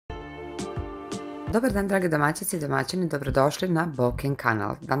Dobar dan dragi domaćice i domaćini, dobrodošli na Bokin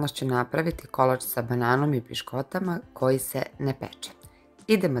kanal. Danas ću napraviti kolač sa bananom i piškotama koji se ne peče.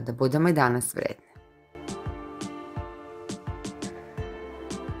 Idemo da budemo i danas vredni.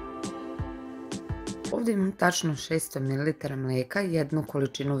 Ovdje imam tačno 600 ml mleka, jednu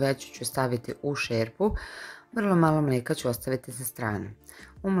količinu veću ću staviti u šerpu, vrlo malo mleka ću ostaviti sa strane.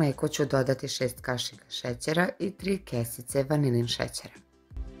 U mleku ću dodati 6 kašika šećera i 3 kesice vanilin šećera.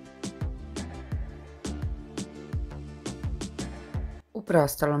 U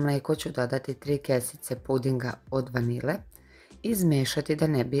preostalo mlijeko ću dodati 3 kesice pudinga od vanile i izmešati da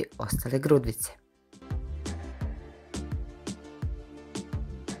ne bi ostale grudvice.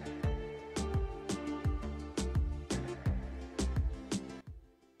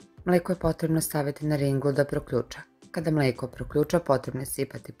 Mlijeko je potrebno staviti na ringlu da proključa. Kada mlijeko proključa, potrebno je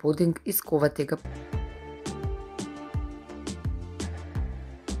sipati puding i skuvati ga.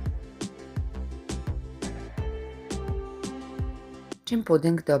 Čim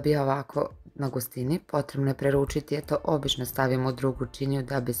puding dobije ovako na gustini, potrebno je preručiti, je to obično stavimo u drugu činiju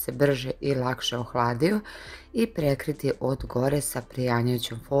da bi se brže i lakše ohladio i prekriti od gore sa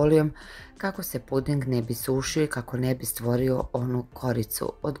prijanjajućom folijom kako se puding ne bi sušio i kako ne bi stvorio onu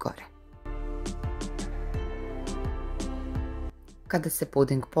koricu od gore. Kada se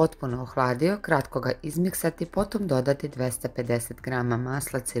puding potpuno ohladio, kratko ga izmiksati, potom dodati 250 g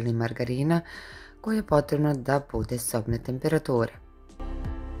maslaca ili margarina koje je potrebno da bude sobne temperature.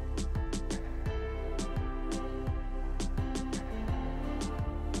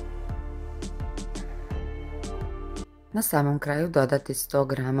 Na samom kraju dodati 100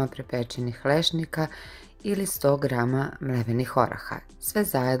 g prepečenih lešnika ili 100 g mlevenih oraha. Sve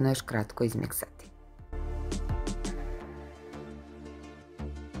zajedno još kratko izmiksati.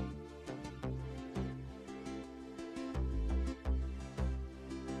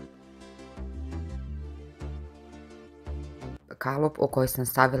 Kalup u koji sam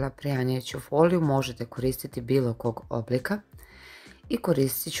stavila prijanjajuću foliju možete koristiti bilo kog oblika i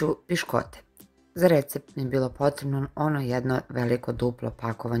koristit ću piškote. Za recept mi je bilo potrebno ono jedno veliko duplo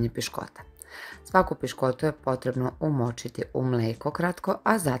pakovanje piškota. Svaku piškotu je potrebno umočiti u mlijeko kratko,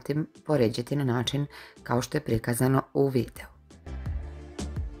 a zatim poređati na način kao što je prikazano u videu.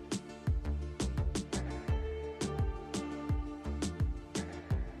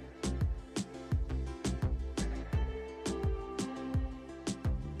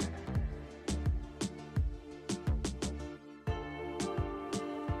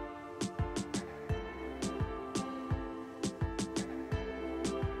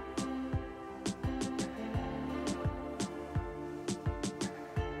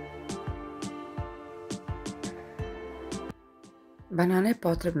 Banane je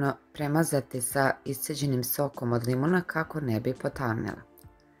potrebno premazati sa isceđenim sokom od limuna kako ne bi potamnila.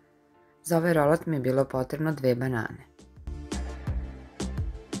 Za ovaj rolat mi je bilo potrebno 2 banane.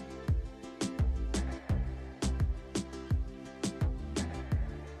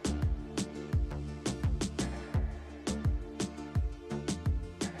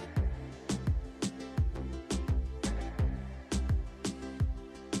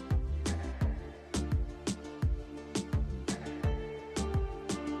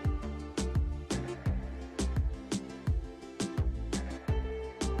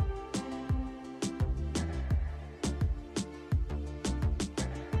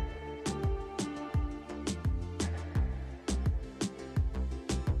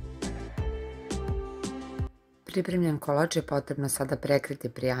 Pripremljen kolač je potrebno sada prekriti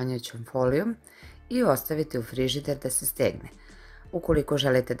prijanjajućom folijom i ostaviti u frižider da se stegne. Ukoliko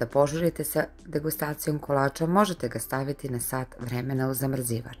želite da požurite sa degustacijom kolača, možete ga staviti na sat vremena u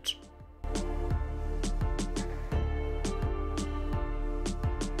zamrzivač.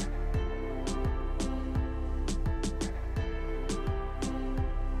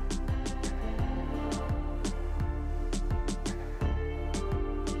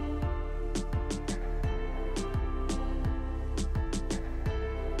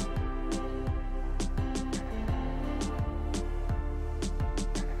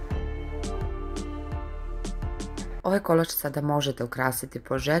 Ovaj kolač sada možete ukrasiti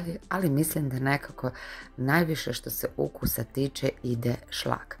po želji, ali mislim da nekako najviše što se ukusa tiče ide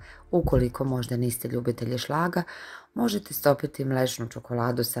šlag. Ukoliko možda niste ljubitelji šlaga, možete stopiti mlečnu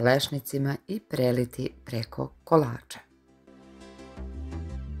čokoladu sa lešnicima i preliti preko kolača.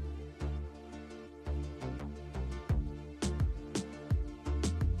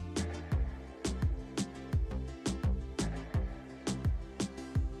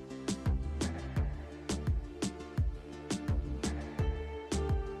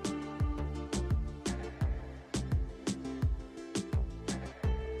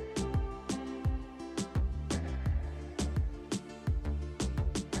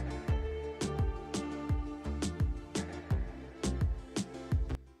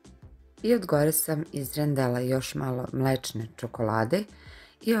 I od gore sam izrendala još malo mlečne čokolade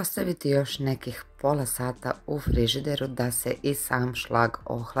i ostaviti još nekih pola sata u frižideru da se i sam šlag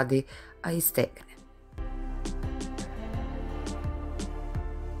ohladi, a i stegne.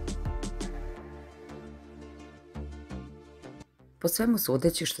 Po svemu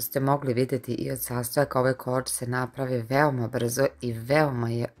sudeći što ste mogli vidjeti i od sastojaka, ovaj kolač se napravi veoma brzo i veoma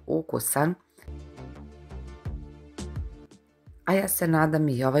je ukusan. A ja se nadam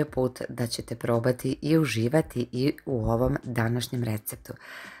i ovaj put da ćete probati i uživati i u ovom današnjem receptu.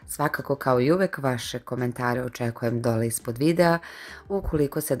 Svakako kao i uvek vaše komentare očekujem dole ispod videa.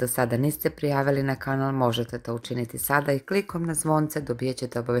 Ukoliko se do sada niste prijavili na kanal, možete to učiniti sada i klikom na zvonce dobijat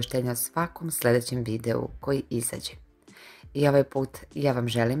ćete obaveštenja o svakom sljedećem videu koji izađe. I ovaj put ja vam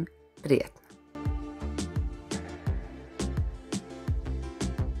želim prijatno.